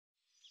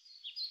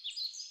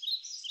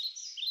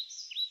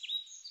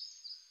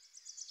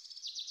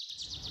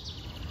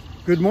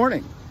Good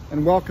morning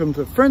and welcome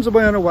to Friends of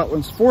Ballona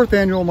Wetlands' 4th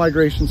Annual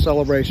Migration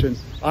Celebration.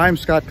 I'm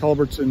Scott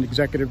Culbertson,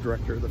 Executive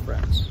Director of the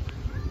Friends.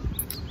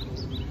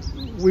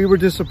 We were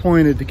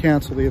disappointed to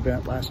cancel the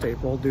event last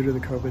April due to the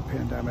COVID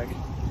pandemic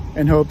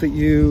and hope that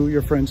you,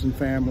 your friends and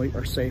family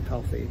are safe,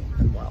 healthy,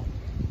 and well.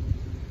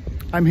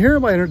 I'm here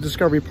at Ballona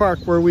Discovery Park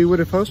where we would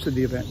have hosted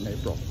the event in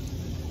April.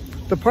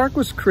 The park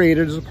was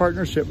created as a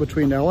partnership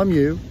between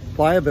LMU,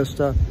 Playa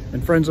Vista,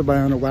 and Friends of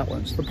Ballona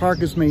Wetlands. The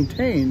park is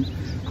maintained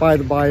by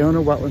the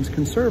Ballona Wetlands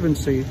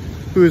Conservancy,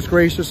 who is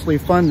graciously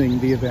funding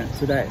the event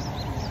today.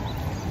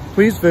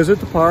 Please visit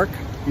the park,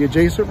 the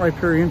adjacent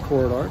riparian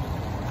corridor,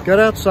 get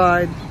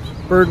outside,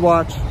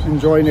 birdwatch,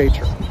 enjoy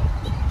nature.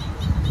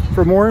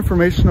 For more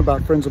information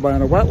about Friends of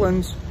Ballona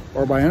Wetlands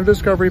or Ballona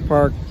Discovery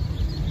Park,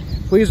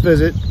 please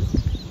visit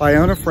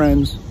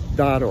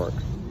ballonafriends.org.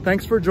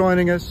 Thanks for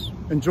joining us.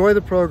 Enjoy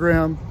the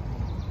program.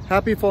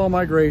 Happy fall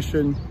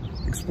migration.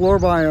 Explore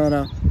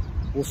Ballona.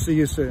 We'll see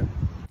you soon.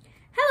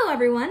 Hello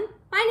everyone.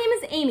 My name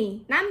is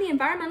Amy, and I'm the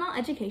Environmental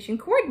Education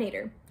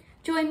Coordinator.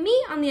 Join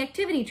me on the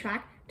activity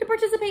track to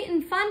participate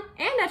in fun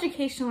and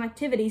educational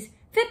activities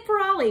fit for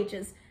all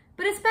ages,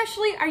 but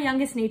especially our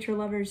youngest nature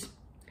lovers.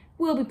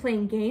 We'll be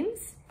playing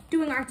games,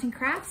 doing arts and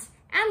crafts,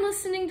 and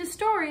listening to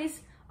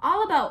stories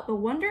all about the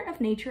wonder of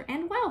nature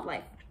and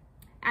wildlife.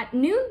 At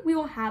noon, we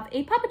will have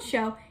a puppet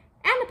show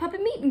and a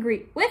puppet meet and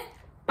greet with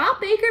Bob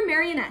Baker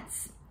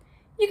Marionettes.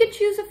 You can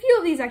choose a few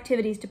of these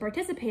activities to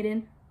participate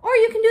in, or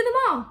you can do them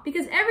all,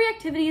 because every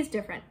activity is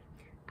different.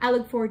 I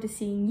look forward to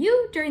seeing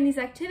you during these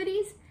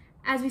activities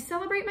as we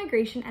celebrate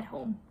migration at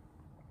home.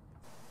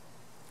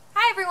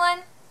 Hi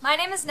everyone, my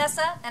name is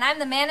Nessa and I'm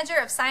the Manager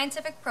of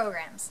Scientific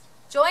Programs.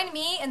 Join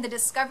me in the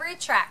Discovery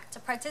Track to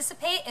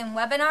participate in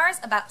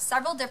webinars about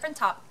several different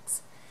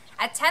topics.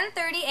 At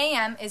 10:30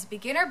 a.m. is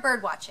beginner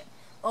birdwatching,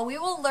 where we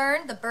will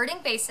learn the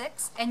birding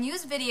basics and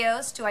use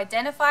videos to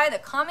identify the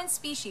common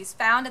species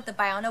found at the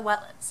Ballona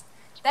Wetlands.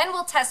 Then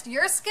we'll test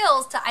your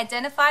skills to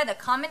identify the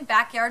common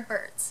backyard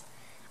birds.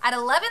 At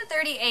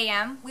 11:30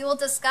 a.m., we will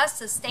discuss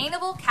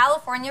sustainable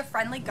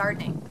California-friendly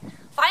gardening.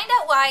 Find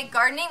out why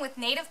gardening with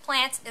native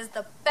plants is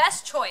the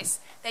best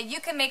choice that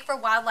you can make for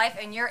wildlife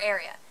in your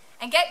area,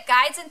 and get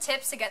guides and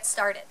tips to get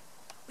started.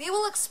 We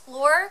will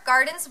explore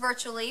gardens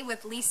virtually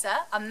with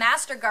Lisa, a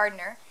master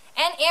gardener,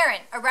 and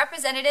Aaron, a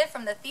representative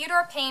from the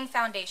Theodore Payne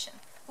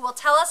Foundation, who will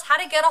tell us how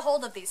to get a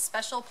hold of these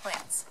special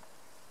plants.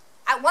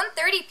 At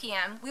 1:30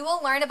 p.m., we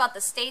will learn about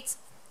the state's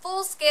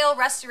full-scale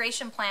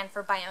restoration plan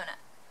for Ballona.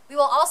 We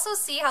will also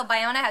see how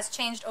Ballona has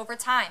changed over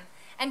time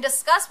and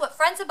discuss what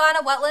Friends of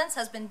Ballona Wetlands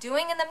has been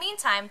doing in the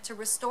meantime to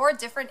restore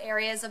different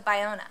areas of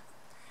Ballona.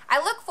 I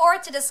look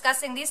forward to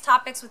discussing these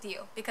topics with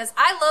you because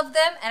I love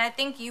them and I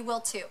think you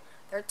will too.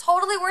 They're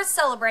totally worth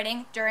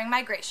celebrating during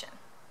migration.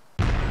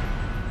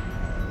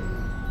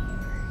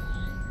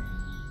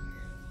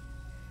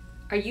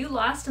 Are you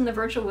lost in the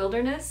virtual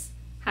wilderness?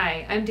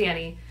 Hi, I'm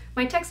Danny.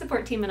 My tech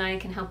support team and I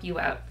can help you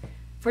out.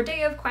 For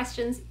Day of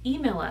questions,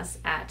 email us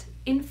at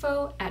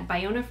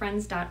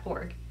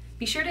info@ballonafriends.org.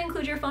 Be sure to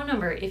include your phone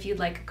number if you'd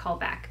like a call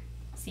back.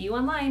 See you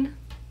online.